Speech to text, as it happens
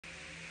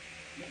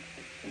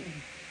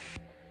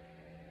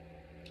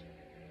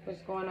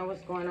What's going on?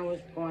 What's going on?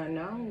 What's going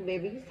on,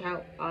 babies?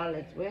 Hope all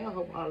is well.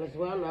 Hope all is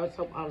well. Let's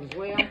hope all is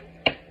well.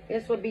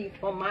 This will be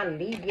for my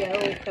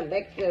Leo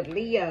collective.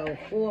 Leo,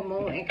 full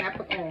moon, and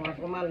Capricorn.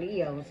 For my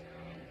Leos,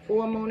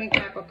 full moon and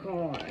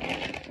Capricorn.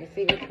 Let's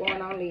see what's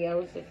going on,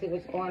 Leos. Let's see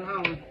what's going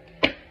on.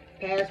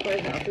 Past,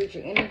 present, or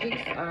future energies.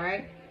 All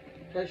right.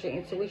 Trust your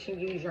intuition.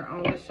 Use your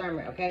own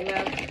discernment. Okay,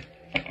 love?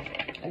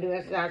 I do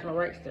exercise my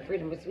rights to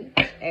freedom of speech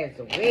as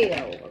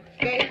well.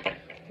 Okay.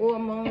 Full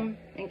moon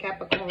and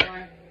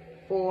Capricorn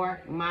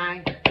for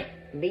my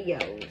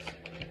Leos.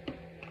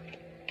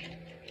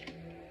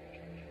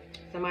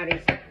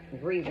 Somebody's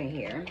grieving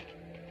here.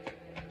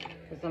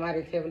 Because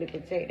somebody's heavily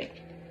protected.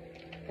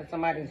 Because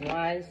somebody's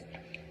wise.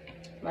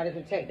 Somebody's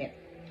protected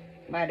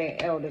by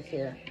their elders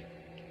here.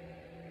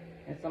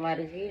 And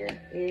somebody here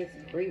is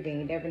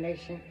grieving.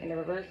 Divination in the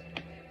reverse.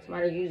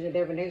 Somebody's using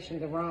divination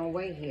the wrong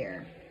way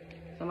here.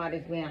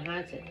 Somebody's being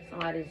haunted.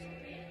 Somebody's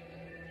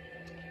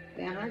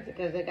being haunted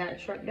because they got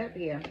trapped up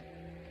here.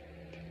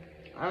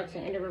 Altar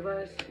in the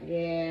reverse.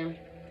 Yeah.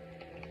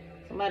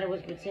 Somebody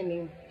was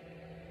pretending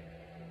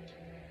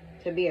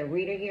to be a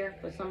reader here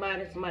for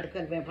somebody. Somebody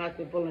could have been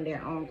possibly pulling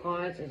their own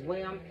cards as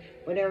well.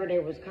 Whatever they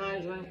was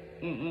conjuring,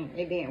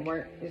 it didn't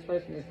work. This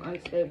person is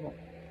unstable.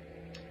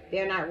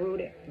 They're not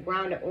rooted,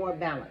 grounded, or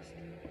balanced,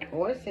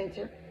 or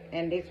centered.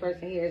 And this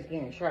person here is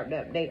getting trapped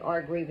up. They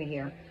are grieving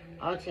here.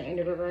 Altar in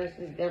the reverse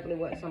is definitely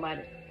what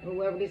somebody,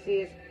 whoever this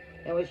is,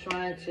 that was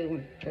trying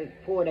to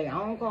pull their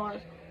own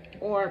cards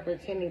or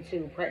pretending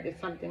to practice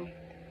something,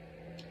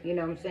 you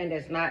know what I'm saying,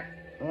 that's not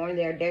on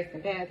their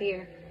destined path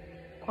here.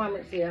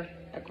 Karmics here.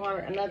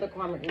 Another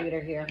karmic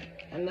reader here.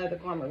 Another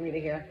karmic reader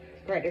here.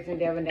 Practicing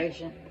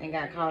divination and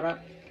got caught up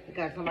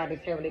because somebody's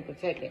heavily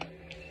protected.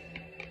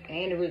 And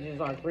individuals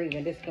are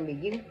grieving. This can be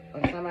you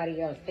or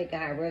somebody else. Take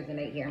how it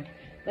resonate here.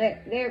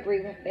 But they're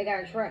grieving. They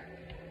got trapped.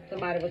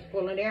 Somebody was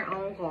pulling their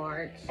own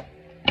cards.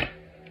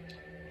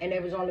 And they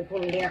was only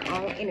pulling their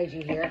own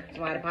energy here.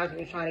 Somebody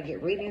possibly trying to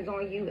get readings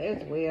on you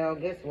as well.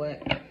 Guess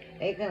what?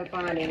 They couldn't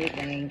find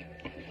anything.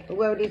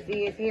 Whoever this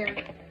is here,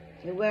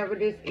 whoever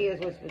this is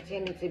was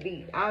pretending to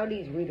be. All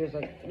these readers,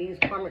 these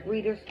karmic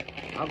readers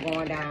are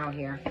going down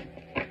here.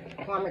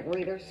 Karmic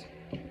readers.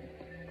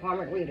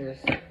 Karmic readers.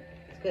 This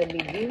could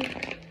be you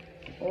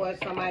or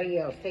somebody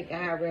else. Take it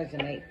how it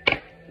resonate.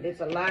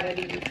 There's a lot of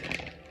these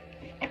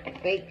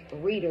fake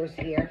readers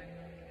here.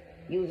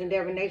 Using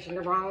divination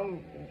the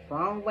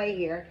wrong way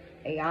here.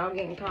 They all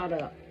getting caught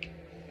up.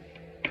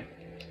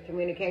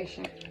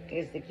 Communication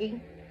is the key.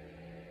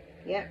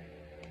 Yep.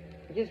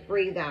 Just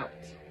breathe out.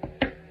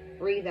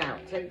 Breathe out.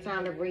 Take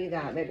time to breathe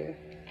out, baby.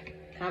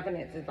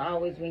 Confidence has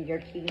always been your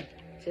key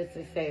to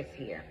success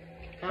here.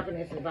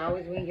 Confidence has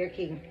always been your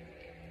key.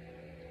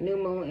 New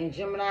moon in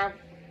Gemini.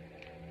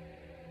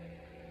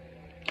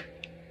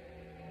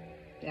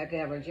 Y'all could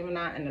have a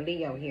Gemini and a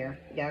Leo here.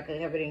 Y'all could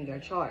have it in your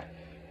chart.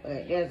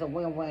 But there's a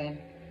win-win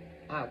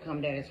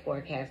outcome that is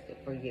forecasted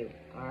for you.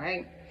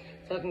 Alright?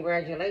 So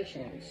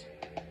congratulations.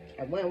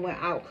 A win-win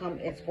outcome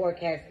is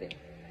forecasted.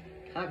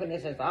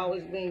 Confidence has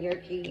always been your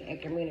key,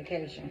 and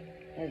communication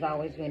has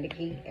always been the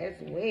key as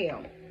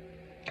well.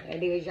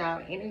 That is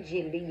y'all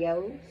energy,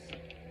 Leos.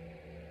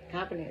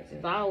 Confidence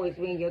has always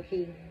been your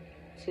key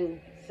to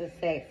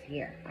success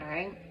here.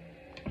 Alright?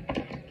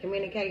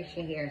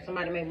 Communication here.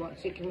 Somebody may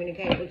want to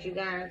communicate with you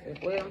guys as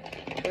well.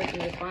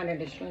 Person is finding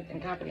the strength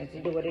and confidence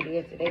to do what it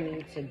is that they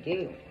need to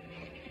do.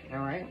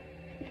 Alright?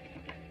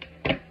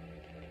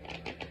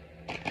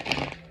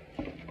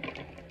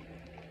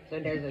 So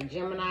there's a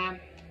Gemini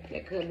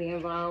that could be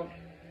involved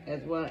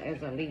as well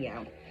as a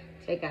Leo.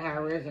 Take a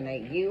how it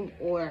resonate. You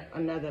or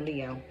another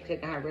Leo.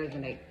 Take a how it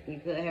resonate. You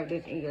could have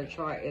this in your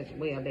chart as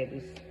well,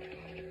 babies.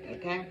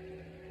 Okay?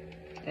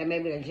 That may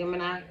be a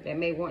Gemini that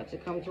may want to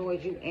come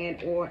towards you,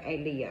 and or a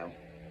Leo.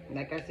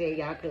 Like I said,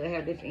 y'all could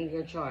have this in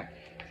your chart.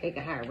 Take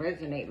a how it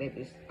resonate,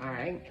 babies.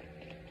 Alright?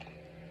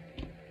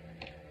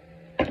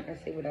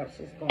 Let's see what else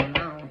is going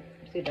on.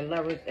 See the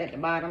Lovers at the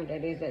bottom.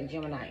 That is that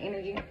Gemini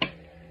energy.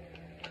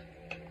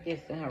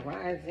 Distant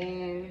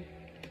horizon.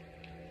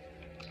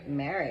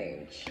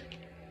 Marriage.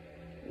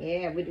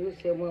 Yeah, we do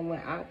see a win-win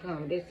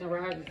outcome. Distant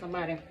horizon,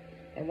 somebody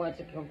that wants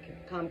to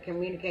come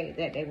communicate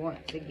that they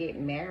want to get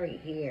married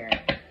here.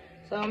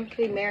 So I'm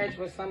seeing marriage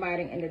with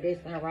somebody in the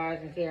distant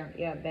horizons here.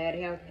 Yeah, bad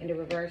health in the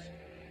reverse.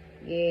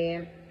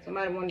 Yeah,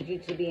 somebody wanted you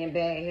to be in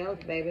bad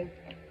health, baby.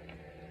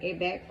 It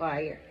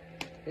backfired.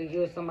 Because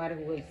you're somebody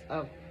who was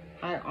of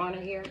high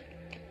honor here.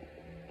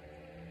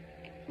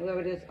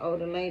 Whoever this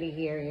older lady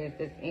here is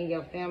that's in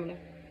your family,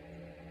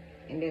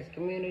 in this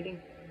community.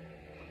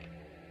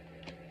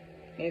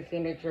 It's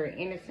saying that you're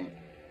innocent.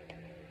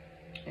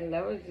 And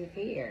Lovers is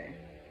here.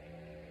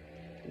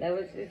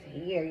 Lovers is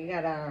here. You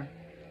got a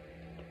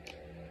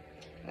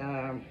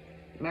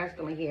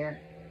masculine here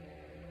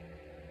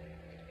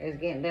is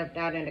getting left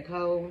out in the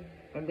cold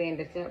for being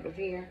deceptive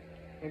here,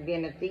 for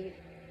being a thief.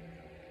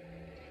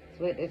 It's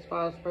with this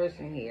false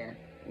person here.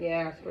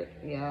 Yeah,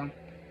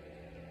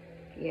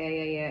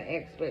 Yeah.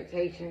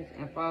 Expectations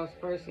and false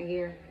person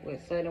here with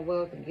sudden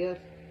wealth and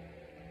gifts.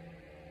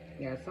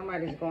 Yeah,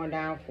 somebody's going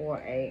down for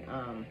a,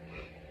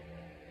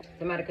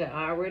 somebody could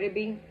already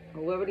be,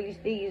 whoever these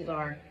thieves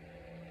are.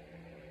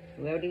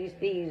 Somebody's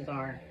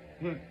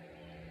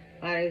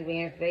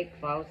being fake,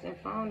 false, and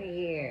phony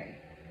here.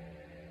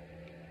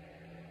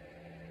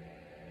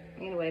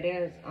 Anyway,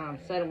 there's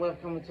sudden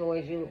wealth coming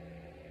towards you.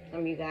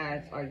 Some of you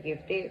guys are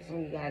gifted. Some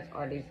of you guys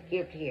are this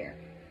gift here.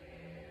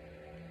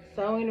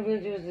 So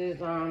individuals is,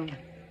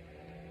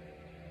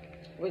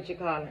 what you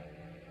call it,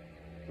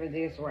 for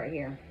this right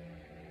here.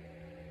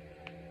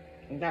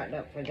 Got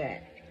up for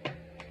that.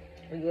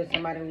 Or you're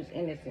somebody who's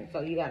innocent.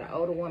 So you got an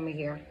older woman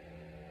here.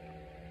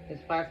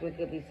 It's possibly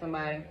could be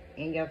somebody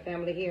in your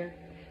family here,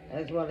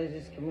 as well as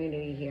this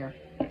community here.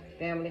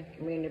 Family,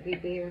 community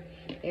people here.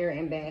 They're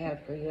in bad health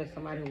because you're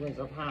somebody who is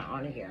of high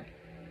honor here.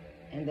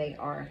 And they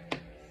are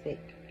sick.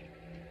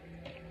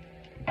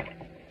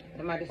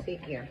 Somebody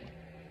sick here.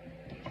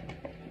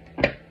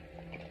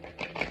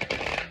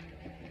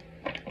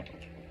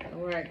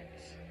 Alright.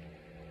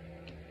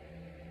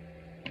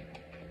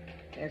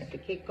 That's the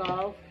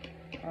kickoff.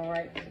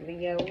 Alright,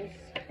 Leos.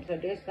 So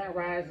this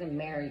sunrise in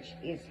marriage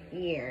is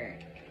here.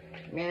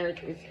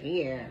 Marriage is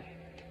here.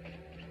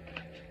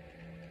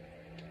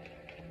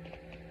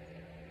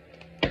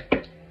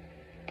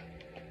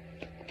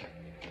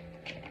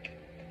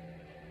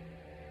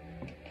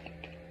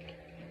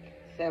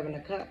 Seven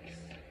of Cups.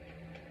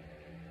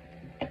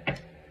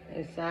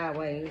 It's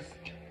sideways,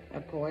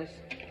 of course.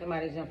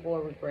 Somebody's in full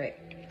regret.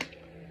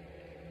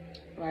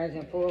 Somebody's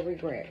in full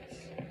regrets.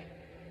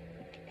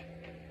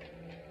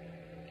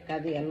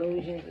 Because the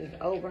illusions is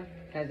over.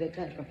 Because they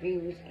couldn't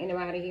confuse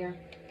anybody here.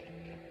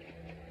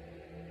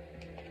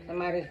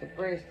 Somebody's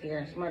depressed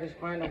here. Somebody's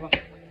crying over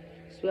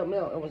spilled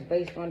milk. It was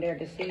based on their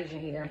decision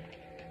here.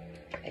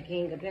 A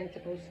King of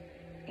Pentacles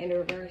in the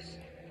reverse.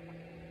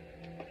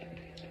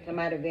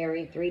 Somebody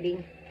very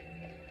 3D.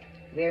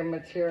 Very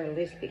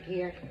materialistic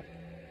here.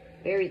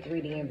 Very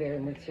 3D and very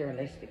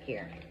materialistic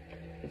here.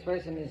 This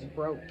person is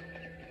broke.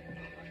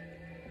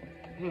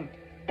 And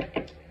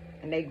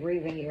they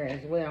grieving here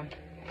as well.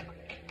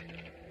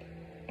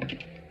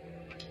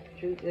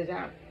 Truth is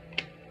out.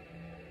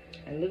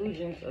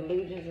 Illusions.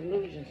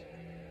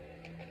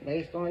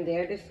 Based on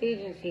their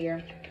decisions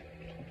here.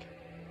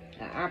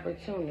 An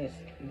opportunist.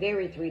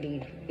 Very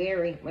 3D.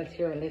 Very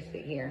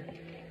materialistic here.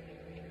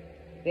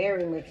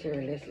 Very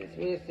materialistic.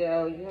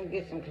 So you're going to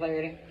get some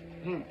clarity.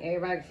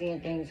 Everybody's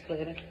seeing things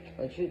clearly.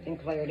 But truth and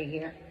clarity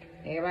here.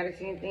 Everybody's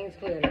seeing things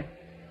clearly.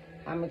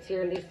 How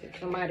materialistic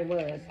somebody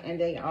was. And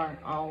they are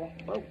all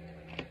broke.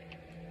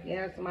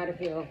 Yeah, somebody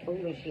feels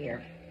foolish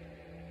here.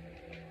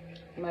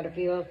 Somebody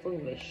feels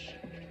foolish.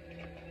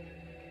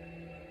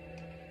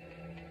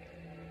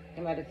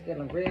 Somebody's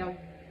feeling real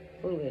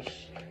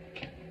foolish.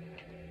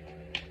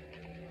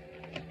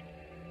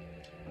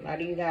 A lot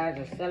of you guys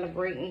are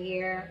celebrating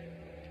here.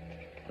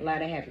 A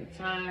lot of happy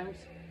times.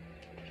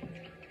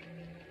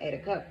 Eight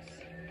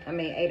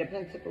of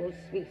Pentacles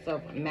speaks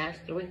of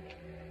mastery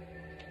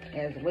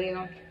as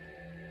well.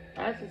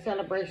 That's a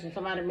celebration.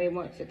 Somebody may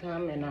want to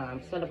come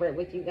and celebrate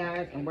with you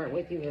guys and work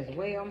with you as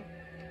well.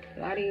 A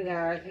lot of you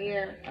guys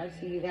here, I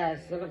see you guys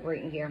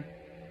celebrating here.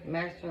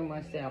 Mastering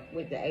oneself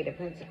with the Eight of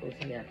Pentacles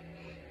here.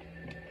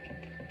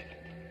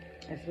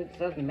 It speaks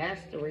of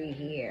mastery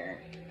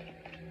here.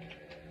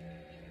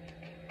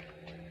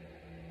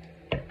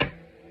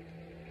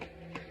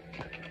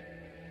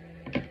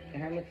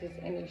 Hermetic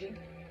energy.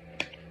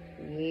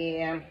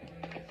 Yeah.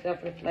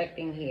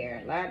 Self-reflecting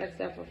here. A lot of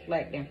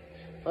self-reflecting.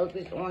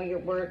 Focused on your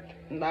work.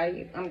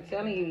 Like I'm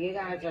telling you, you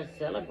guys are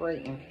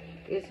celebrating.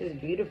 This is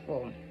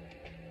beautiful.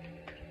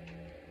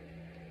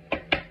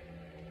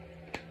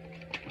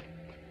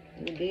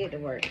 You did the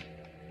work.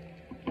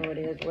 So it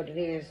is what it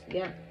is.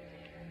 Yeah.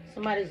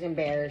 Somebody's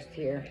embarrassed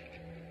here.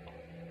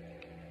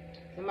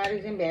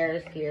 Somebody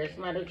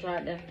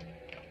tried to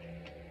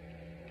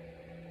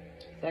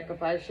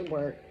sacrifice your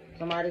work.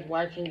 Somebody's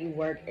watching you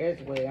work as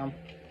well.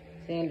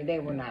 Saying that they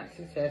were not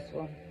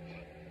successful.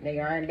 They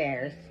are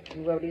embarrassed.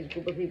 Whoever these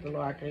group of people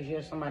are, because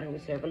you're somebody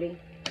who's heavily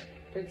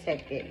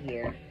protected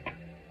here.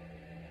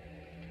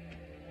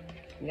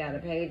 You got a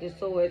Page of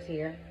Swords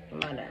here.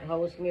 Somebody,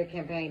 whole smear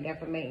campaign,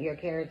 defamate your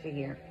character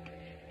here.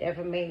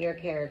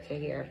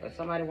 But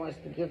somebody wants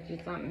to gift you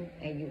something,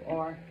 and you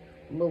are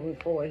moving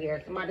forward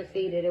here. Somebody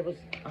see that it was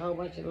a whole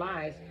bunch of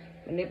lies,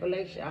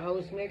 manipulation, a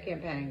whole smear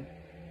campaign.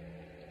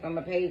 From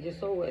a Page of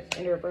Swords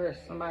in reverse,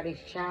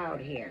 somebody's child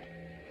here.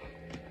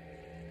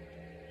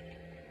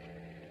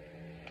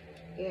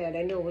 Yeah,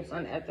 they knew it was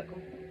unethical.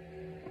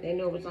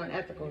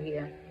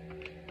 Here.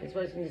 This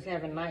person is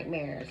having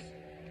nightmares.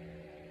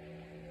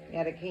 You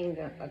got a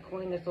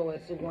Queen of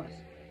Swords who wants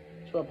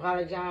to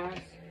apologize.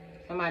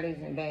 Somebody's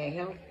in bad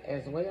health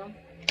as well.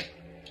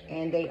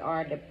 And they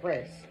are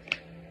depressed.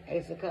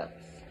 Ace of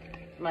Cups.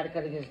 Somebody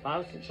could have just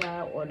lost a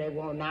child, or there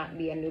will not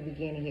be a new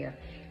beginning here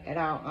at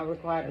all.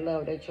 Unrequited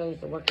love. They chose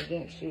to work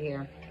against you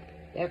here.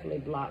 Definitely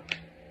blocked.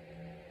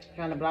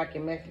 Trying to block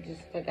your messages.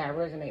 Think I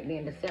resonate.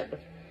 Being deceptive.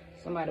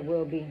 Somebody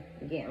will be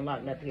getting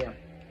locked up here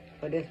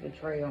for this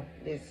betrayal,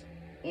 this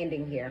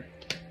ending here.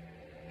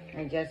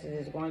 And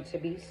justice is going to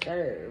be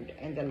served.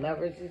 And the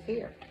Lovers is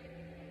here.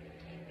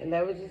 The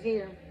Lovers is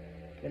here.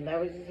 The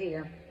Lovers is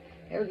here.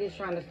 They were just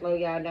trying to slow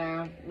y'all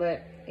down,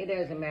 but it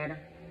doesn't matter.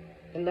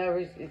 The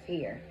Lovers is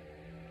here.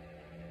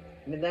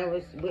 The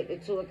Lovers with the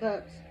Two of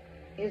Cups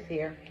is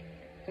here.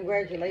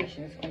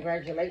 Congratulations.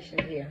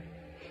 Congratulations here.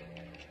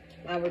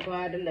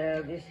 Unrequited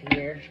love is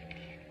here.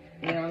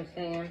 You know what I'm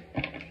saying?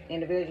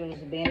 Individuals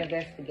being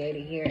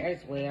investigated here as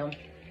well.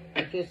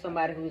 If you're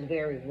somebody who's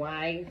very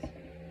wise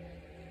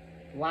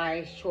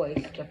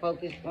choice to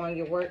focus on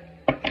your work,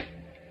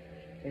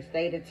 to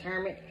stay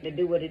determined to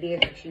do what it is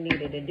that you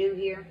needed to do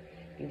here.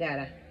 You got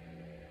a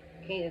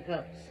King of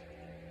Cups,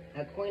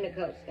 a Queen of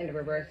Cups in the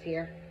reverse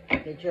here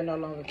that you're no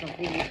longer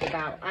confused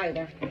about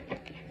either.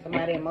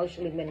 Somebody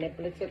emotionally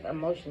manipulative,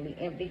 emotionally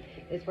empty.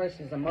 This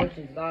person's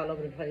emotions is all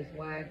over the place.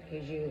 Why?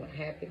 Because you're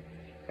happy,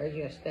 because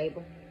you're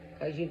stable,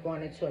 because you're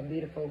going into a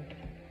beautiful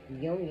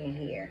union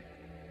here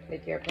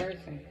with your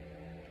person.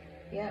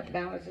 Yep,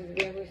 balance is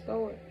being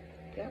restored.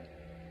 Yep.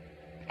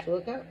 Two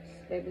of Cups,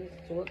 baby.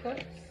 Two of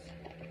Cups.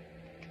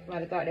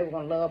 Somebody thought they were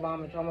going to love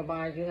bomb and trauma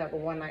bond you, have a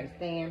one-night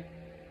stand.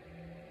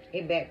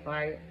 It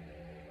backfired.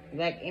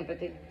 Lack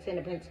empathy, Ten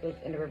of Pentacles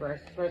in the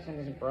reverse. This person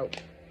is broke.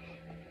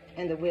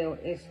 And the wheel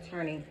is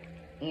turning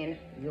in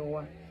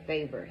your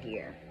favor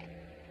here.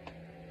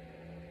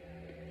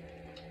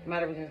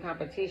 Somebody was in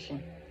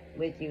competition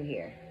with you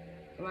here.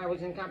 Somebody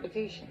was in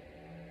competition.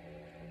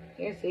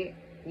 Here's it.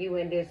 You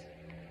in this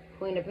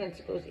Queen of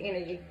Pentacles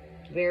energy.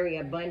 Very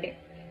abundant.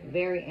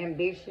 Very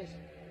ambitious.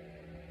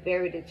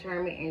 Very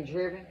determined and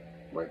driven.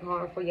 Work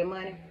hard for your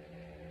money.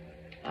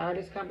 All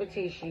this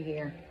competition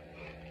here.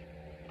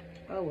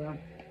 Oh well.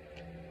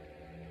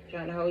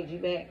 Trying to hold you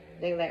back.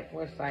 They lack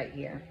foresight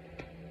here.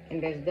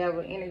 And there's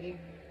devil energy.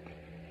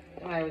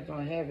 Somebody was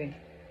doing heavy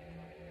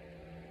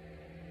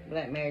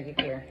black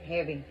magic here.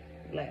 Heavy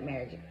black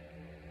magic.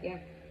 Yeah.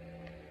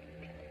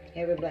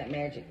 Heavy black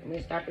magic.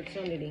 Missed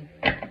opportunity.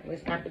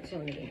 Missed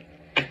opportunity.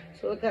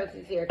 Two of Cups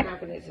is here.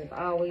 Confidence has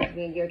always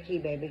been your key,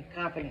 baby.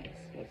 Confidence.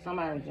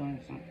 Somebody was doing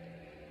some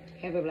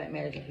heavy black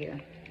magic here.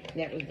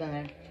 That was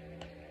done.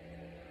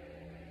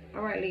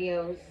 Alright,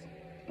 Leos.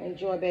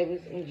 Enjoy,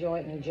 babies. Enjoy,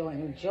 enjoy,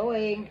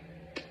 enjoy.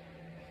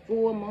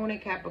 Full moon in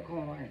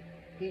Capricorn.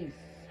 Peace.